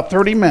of about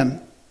 30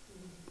 men.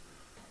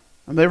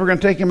 And they were going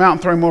to take him out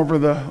and throw him over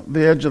the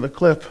edge of the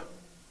cliff.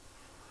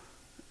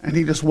 And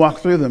he just walked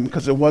through them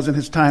because it wasn't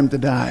his time to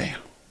die.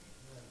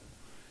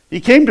 He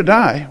came to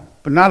die,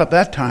 but not at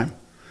that time.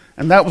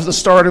 And that was the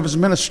start of his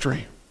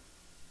ministry.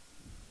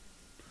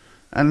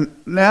 And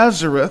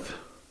Nazareth,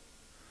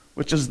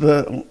 which is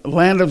the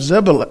land of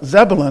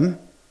Zebulun,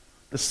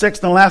 the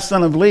sixth and last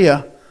son of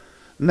Leah,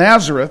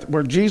 Nazareth,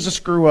 where Jesus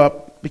grew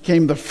up,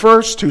 became the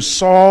first who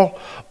saw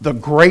the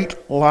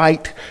great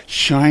light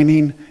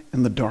shining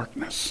in the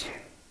darkness.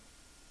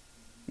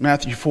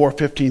 Matthew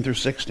 4:15 through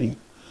 16.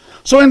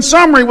 So in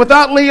summary,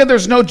 without Leah,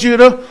 there's no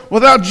Judah.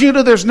 Without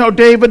Judah, there's no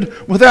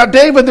David. Without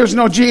David, there's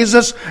no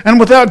Jesus. And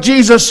without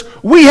Jesus,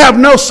 we have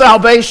no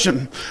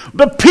salvation.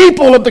 The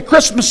people of the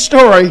Christmas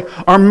story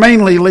are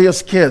mainly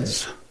Leah's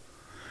kids.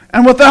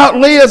 And without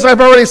Leah, as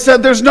I've already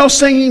said, there's no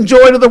singing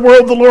joy to the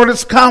world, the Lord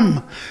has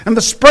come. And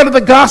the spread of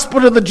the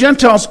gospel to the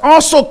Gentiles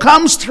also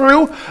comes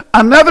through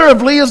another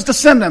of Leah's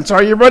descendants.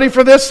 Are you ready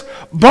for this?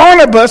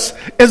 Barnabas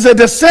is a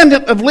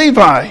descendant of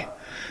Levi.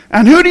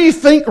 And who do you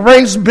think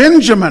raised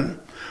Benjamin?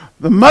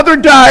 The mother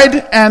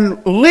died,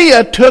 and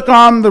Leah took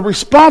on the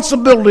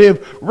responsibility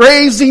of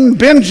raising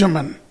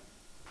Benjamin.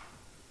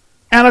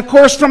 And of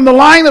course, from the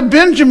line of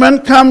Benjamin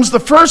comes the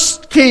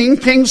first king,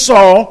 King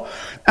Saul,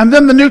 and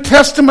then the New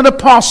Testament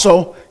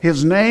apostle.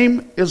 His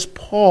name is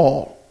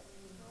Paul.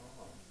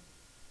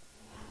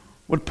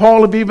 Would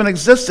Paul have even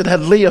existed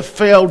had Leah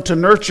failed to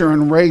nurture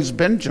and raise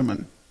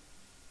Benjamin?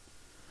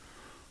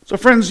 So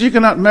friends, you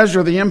cannot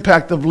measure the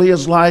impact of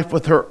Leah's life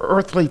with her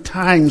earthly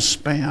time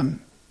span.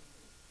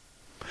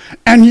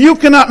 And you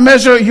cannot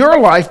measure your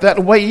life that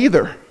way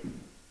either.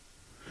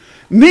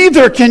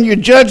 Neither can you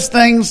judge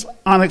things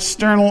on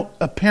external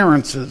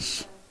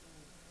appearances.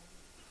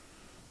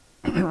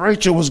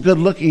 Rachel was good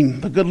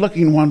looking, the good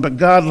looking one, but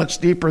God looks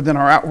deeper than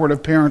our outward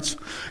appearance.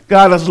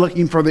 God is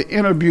looking for the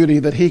inner beauty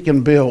that he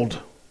can build.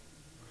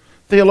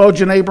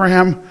 Theologian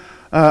Abraham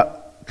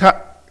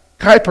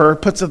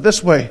Kuyper puts it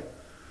this way.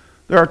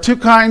 There are two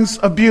kinds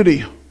of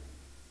beauty.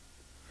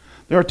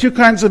 There are two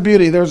kinds of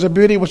beauty. There's a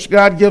beauty which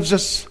God gives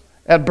us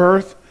at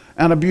birth,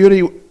 and the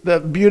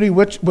beauty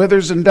which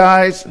withers and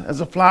dies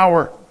as a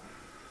flower.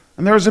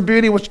 And there is a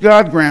beauty which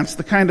God grants,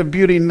 the kind of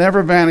beauty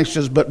never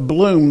vanishes but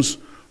blooms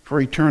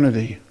for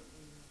eternity.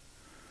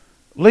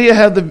 Leah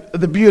had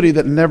the beauty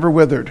that never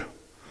withered.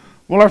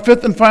 Well, our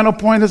fifth and final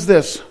point is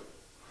this.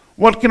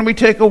 What can we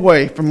take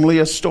away from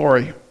Leah's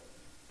story?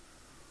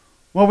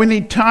 Well, we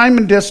need time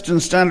and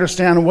distance to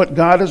understand what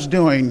God is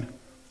doing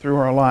through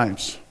our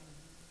lives.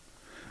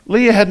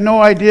 Leah had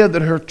no idea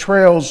that her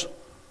trials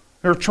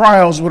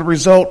would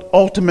result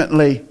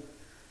ultimately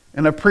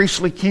in a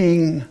priestly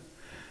king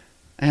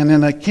and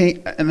in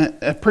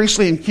a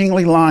priestly and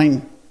kingly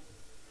line.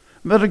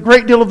 That a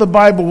great deal of the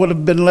Bible would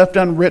have been left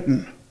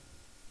unwritten.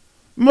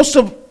 Most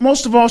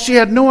of all, she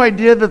had no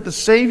idea that the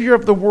Savior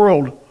of the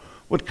world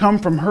would come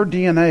from her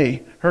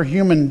DNA, her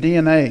human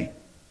DNA.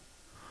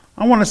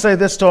 I want to say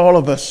this to all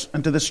of us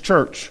and to this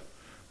church,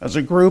 as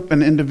a group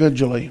and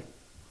individually.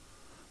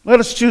 Let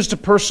us choose to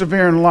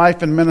persevere in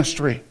life and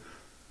ministry.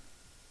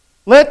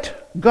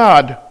 Let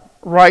God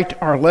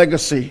write our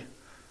legacy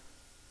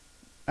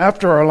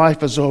after our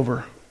life is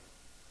over.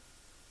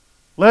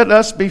 Let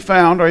us be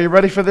found, are you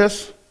ready for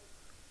this?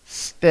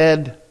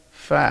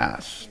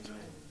 Steadfast.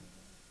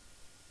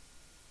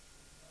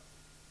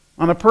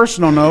 On a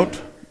personal note,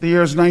 the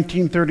year is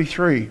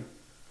 1933.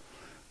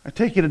 I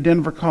take you to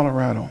Denver,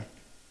 Colorado.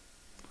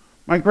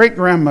 My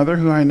great-grandmother,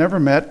 who I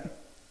never met,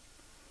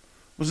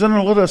 was in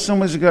a little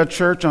Assemblies of God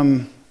church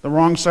on the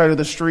wrong side of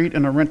the street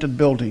in a rented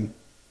building.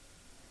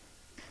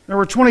 There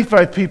were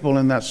 25 people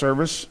in that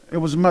service. It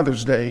was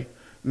Mother's Day,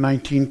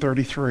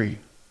 1933.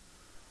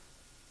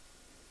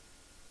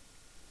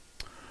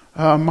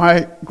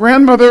 My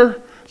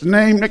grandmother's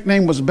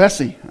nickname was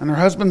Bessie, and her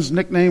husband's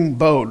nickname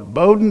Bode.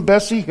 Bode and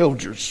Bessie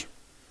Hilgers.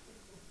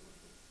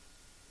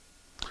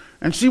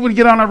 And she would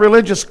get on a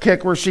religious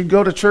kick where she'd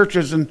go to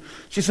churches and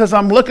she says,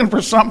 I'm looking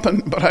for something,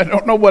 but I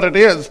don't know what it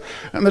is.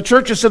 And the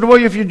churches said,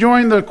 well, if you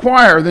join the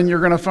choir, then you're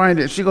going to find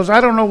it. She goes,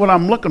 I don't know what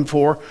I'm looking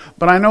for,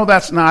 but I know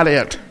that's not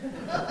it.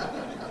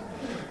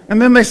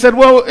 And then they said,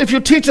 well, if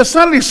you teach a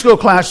Sunday school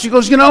class, she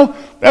goes,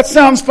 that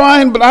sounds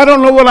fine, but I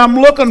don't know what I'm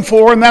looking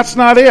for, and that's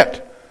not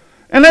it.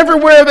 And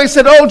everywhere they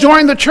said, oh,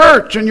 join the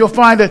church, and you'll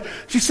find it.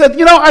 She said,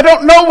 I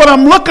don't know what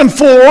I'm looking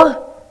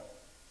for,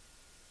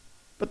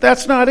 but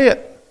that's not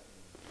it.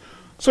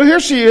 So here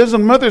she is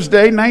on Mother's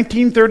Day,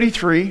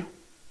 1933,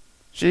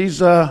 She's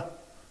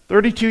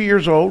 32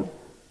 years old.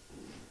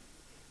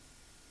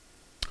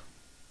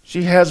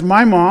 She has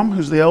my mom,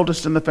 who's the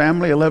eldest in the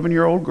family,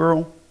 11-year-old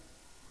girl,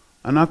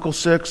 an uncle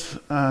 6,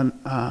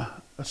 a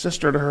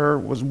sister to her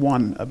was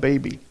 1, a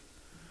baby.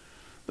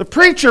 The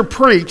preacher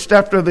preached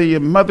after the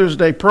Mother's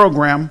Day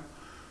program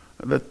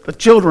that the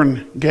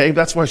children gave.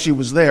 That's why she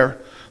was there.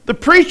 The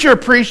preacher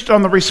preached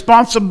on the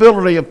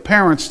responsibility of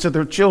parents to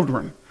their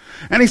children.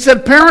 And he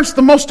said, parents,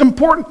 the most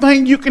important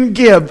thing you can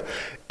give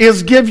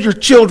is give your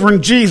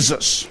children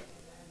Jesus.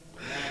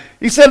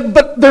 He said,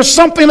 but there's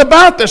something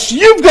about this.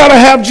 You've got to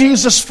have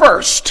Jesus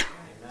first.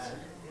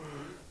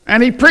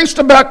 And he preached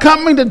about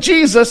coming to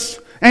Jesus,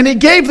 and he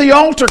gave the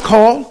altar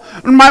call.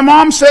 And my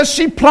mom says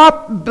she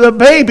plopped the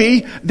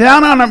baby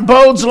down on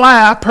Bode's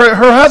lap, her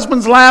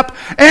husband's lap,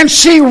 and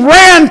she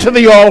ran to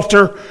the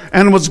altar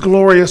and was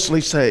gloriously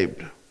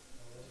saved.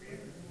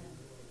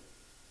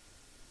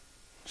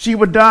 She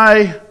would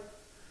die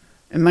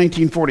in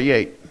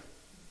 1948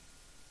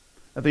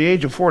 at the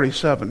age of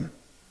 47.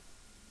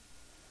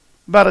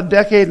 About a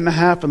decade and a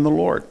half in the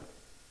Lord.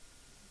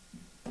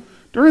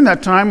 During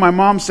that time, my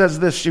mom says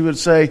this. She would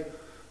say,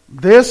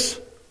 this,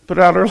 put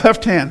out her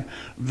left hand,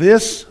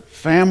 this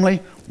family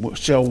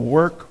shall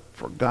work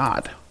for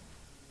God.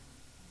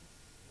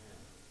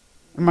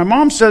 And my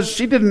mom says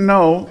she didn't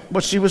know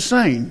what she was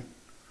saying,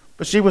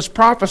 but she was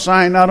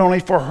prophesying not only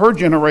for her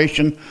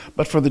generation,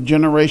 but for the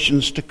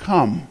generations to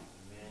come.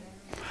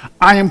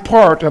 I am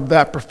part of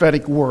that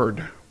prophetic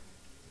word.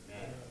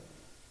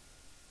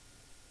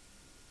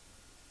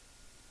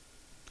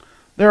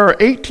 There are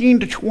 18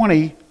 to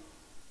 20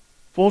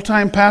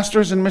 full-time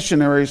pastors and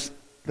missionaries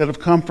that have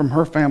come from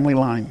her family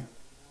line.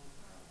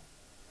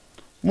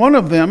 One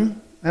of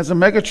them has a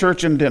mega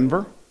church in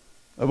Denver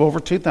of over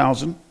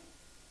 2,000.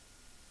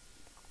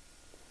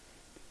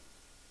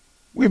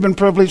 We've been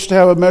privileged to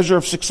have a measure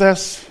of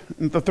success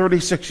in the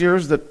 36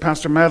 years that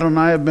Pastor Madeline and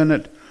I have been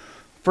at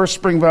First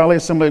Spring Valley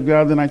Assembly of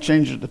God. Then I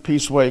changed it to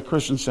Peaceway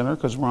Christian Center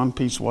because we're on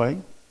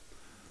Peaceway.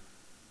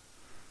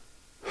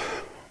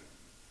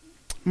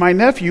 My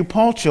nephew,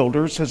 Paul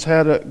Childers, has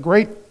had a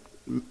great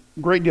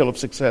deal of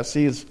success.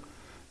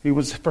 He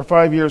was for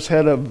 5 years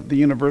head of the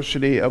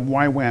University of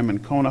YWAM in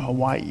Kona,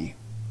 Hawaii.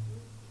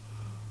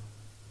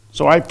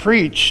 So I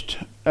preached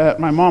at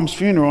my mom's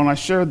funeral, and I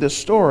shared this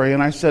story,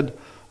 and I said,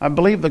 I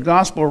believe the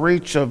gospel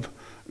reach of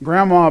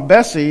Grandma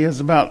Bessie is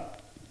about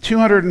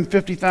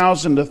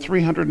 250,000 to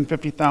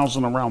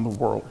 350,000 around the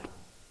world.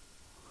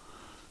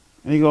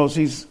 And he goes,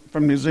 he's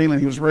from New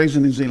Zealand. He was raised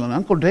in New Zealand.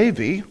 Uncle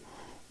Davey,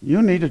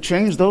 you need to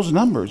change those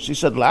numbers. He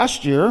said,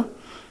 last year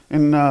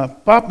in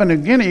Papua New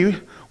Guinea,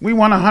 we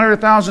won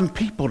 100,000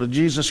 people to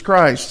Jesus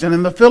Christ. And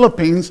in the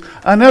Philippines,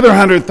 another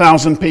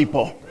 100,000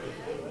 people.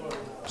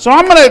 So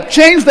I'm going to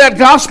change that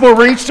gospel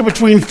reach to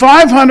between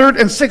 500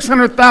 and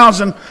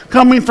 600,000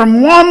 coming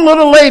from one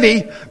little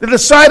lady that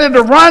decided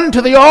to run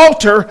to the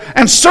altar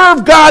and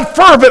serve God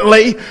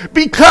fervently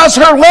because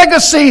her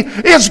legacy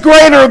is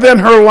greater than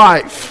her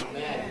life.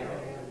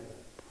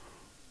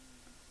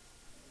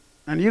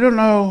 And you don't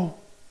know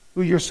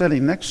who you're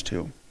sitting next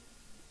to.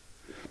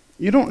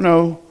 You don't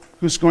know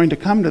who's going to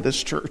come to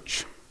this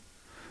church.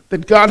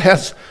 That God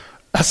has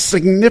a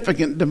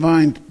significant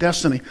divine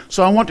destiny.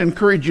 So I want to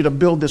encourage you to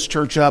build this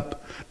church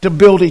up, to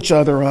build each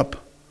other up.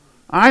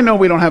 I know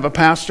we don't have a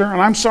pastor,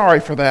 and I'm sorry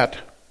for that.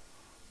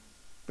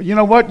 But you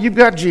know what? You've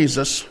got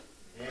Jesus.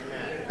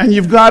 Amen. And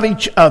you've got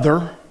each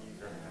other.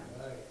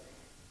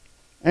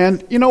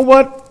 And you know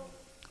what?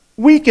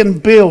 We can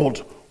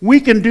build. We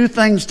can do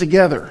things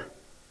together.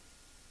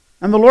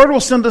 And the Lord will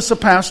send us a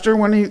pastor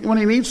when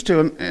he needs to.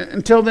 And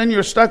until then,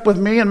 you're stuck with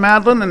me and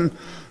Madeline and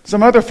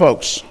some other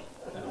folks.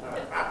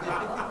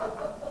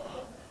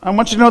 I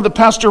want you to know that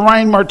Pastor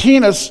Ryan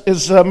Martinez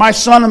is my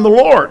son in the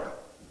Lord.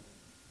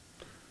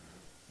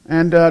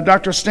 And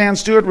Dr. Stan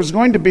Stewart was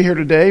going to be here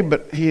today,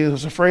 but he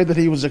was afraid that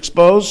he was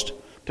exposed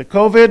to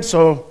COVID.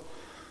 So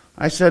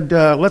I said,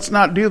 let's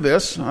not do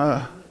this.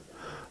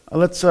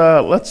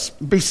 Let's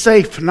be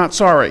safe, not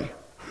sorry.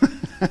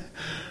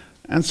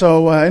 And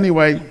so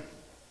anyway,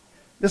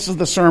 this is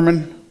the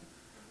sermon.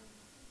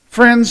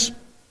 Friends,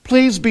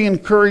 please be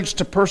encouraged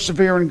to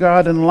persevere in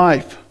God and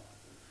life.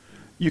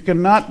 You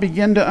cannot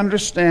begin to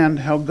understand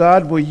how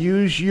God will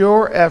use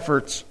your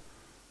efforts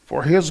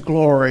for His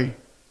glory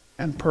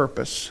and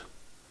purpose.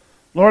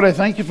 Lord, I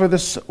thank you for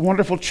this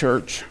wonderful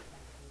church.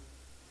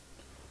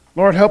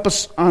 Lord, help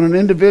us on an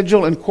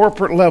individual and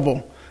corporate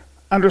level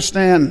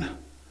understand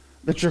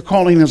that your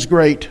calling is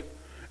great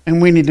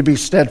and we need to be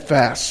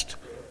steadfast.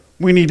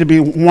 We need to be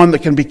one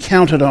that can be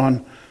counted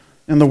on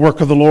in the work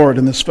of the Lord,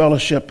 in this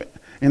fellowship,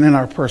 and in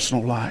our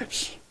personal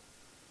lives.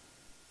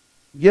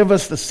 Give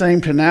us the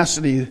same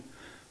tenacity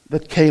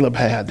that Caleb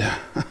had.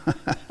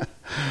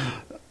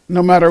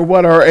 No matter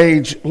what our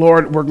age,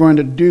 Lord, we're going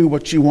to do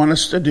what you want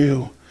us to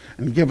do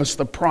and give us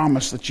the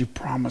promise that you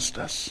promised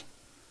us.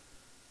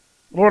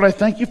 Lord, I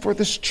thank you for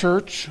this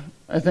church.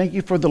 I thank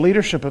you for the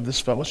leadership of this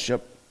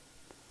fellowship.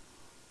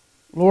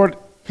 Lord,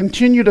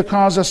 continue to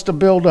cause us to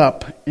build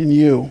up in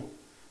you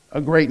a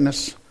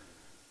greatness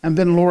And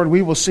then, Lord,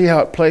 we will see how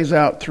it plays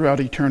out throughout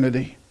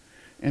eternity.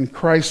 In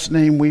Christ's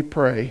name we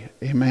pray.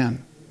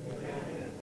 Amen.